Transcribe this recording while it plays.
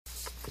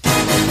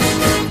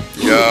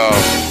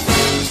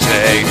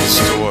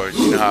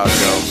know how it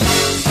goes.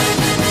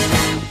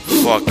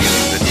 Fucking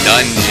the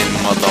dungeon,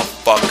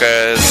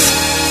 motherfuckers.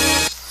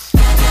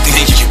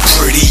 Think you're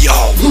pretty,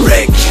 all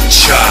wreck your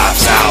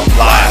chops.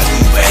 Outliers,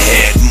 move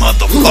ahead,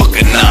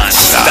 motherfucker,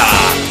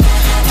 non-stop.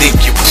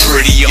 Think you're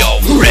pretty, all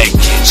wreck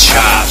your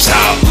chops.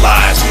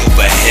 Outliers, move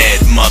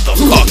ahead,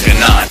 motherfucker,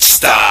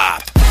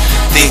 non-stop.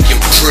 Think you're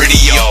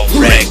pretty, all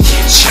wreck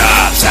your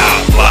chops.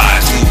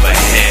 Outliers, move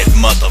ahead,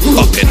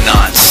 motherfucker,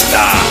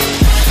 non-stop.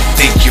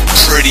 Think you're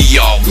pretty,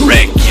 all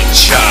wreck your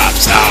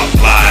chops.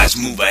 Outliers,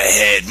 move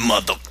ahead,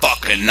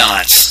 motherfucker,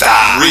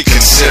 non-stop.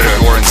 Reconsider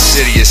your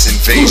insidious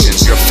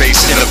invasions. You're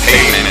facing the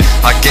pavement.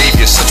 I gave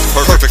you such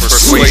perfect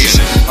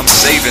persuasion. I'm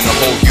saving the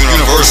whole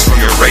universe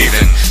from your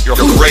raven. You're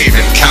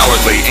craven,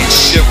 cowardly, ain't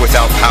shit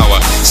without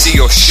power. See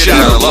your shit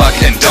out of luck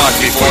and duck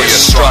before you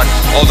struck.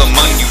 All the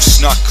money you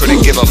snuck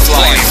couldn't give a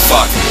flying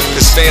fuck,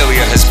 cause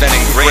failure has been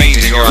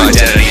ingrained in your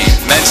identity.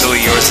 Mentally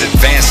you're as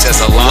advanced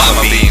as a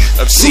llama beam.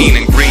 Obscene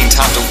and green,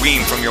 time to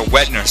wean from your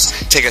wet nurse.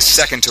 Take a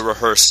second to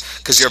rehearse,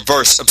 cause your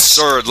verse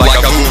absurd like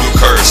a voodoo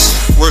curse.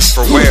 Worse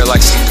for wear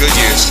like some good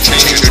years.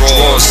 Change your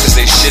drawers cause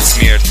they shit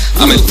smeared.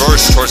 I'm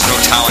adverse towards no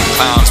talent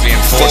clowns being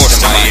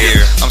forced in my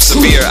ear. I'm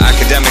severe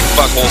academic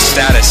fuckhole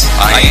status.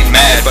 I ain't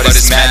mad but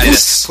it's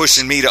madness,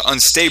 pushing me to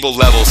unstable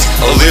levels.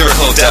 A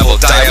lyrical devil,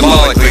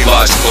 diabolically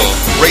logical.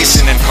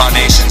 Racing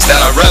incarnations that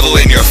I revel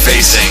in your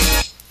facing.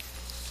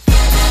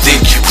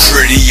 Think you're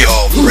pretty,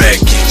 all wreck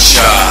your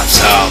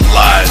chops.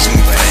 Outliers,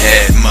 move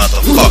ahead,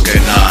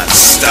 motherfucker,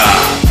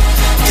 non-stop.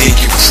 Think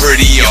you're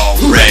pretty, all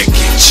wreck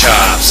your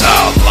chops.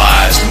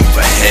 Outliers, move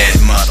ahead,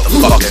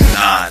 motherfucker,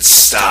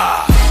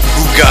 non-stop.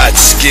 Who got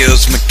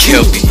skills?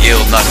 McKelvey ill,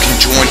 not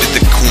conjoined to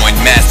the coin,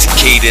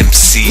 masticate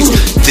MCs.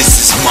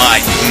 This is my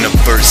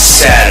universe,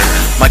 Saturn.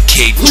 My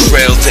cave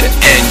trail to the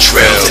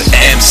entrails of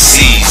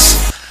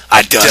MCs.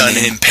 I done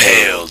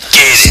impaled.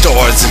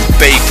 Stars and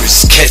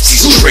vapors, catch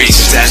these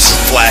tracers as a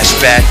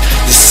flashback.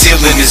 The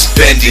ceiling is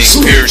bending,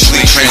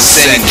 spiritually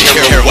transcending.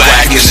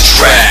 Kerouac in the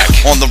track.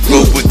 On the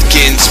road with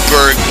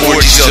Ginsberg,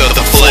 orgies of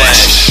the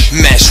flesh.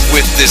 Mesh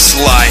with this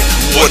life,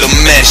 what a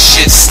mess,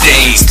 shit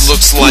stains.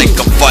 Looks like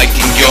a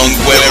Viking young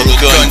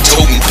werewolf,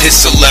 gun-toting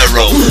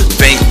pistolero.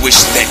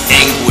 Vanquish the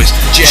anguish,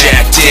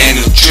 Jack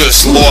Daniel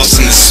just lost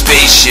in the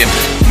spaceship.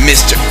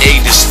 MR.A,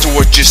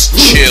 DISTort, just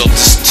chill.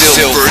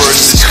 Distill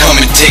verses, come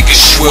and take a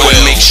swill.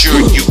 Make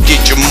sure you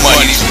get your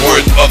money's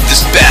worth of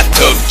this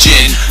bathtub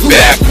gin.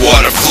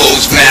 Backwater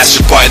flows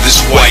mastered by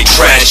this white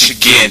trash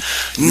again.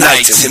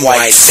 Nights in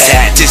white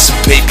satin,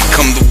 dissipate,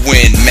 become the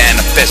wind.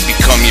 Manifest,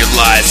 become your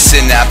lies.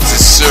 Synapses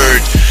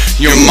surge,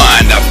 your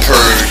mind I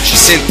purge.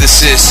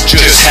 Synthesis,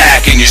 just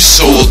hacking your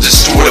soul.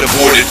 Distort,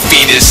 aborted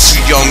fetus,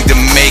 too young to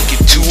make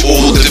it, too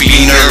old to be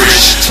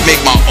nourished.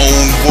 Make my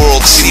own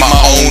world, see my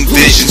own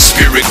vision.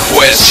 Spirit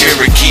quest,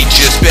 Cherokee,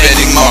 just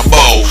bending my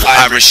bow.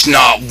 Irish,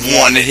 not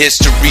one, a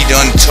history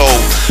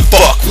untold.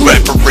 Fuck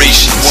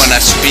reparations when I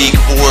speak.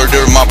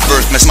 Order my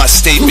birth, that's my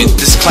statement.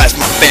 This class,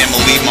 my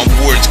family, my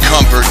words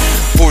comfort.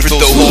 For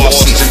those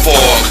lost in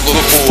fog,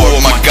 look for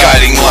my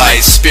guiding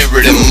light.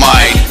 Spirit and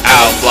might,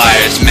 out.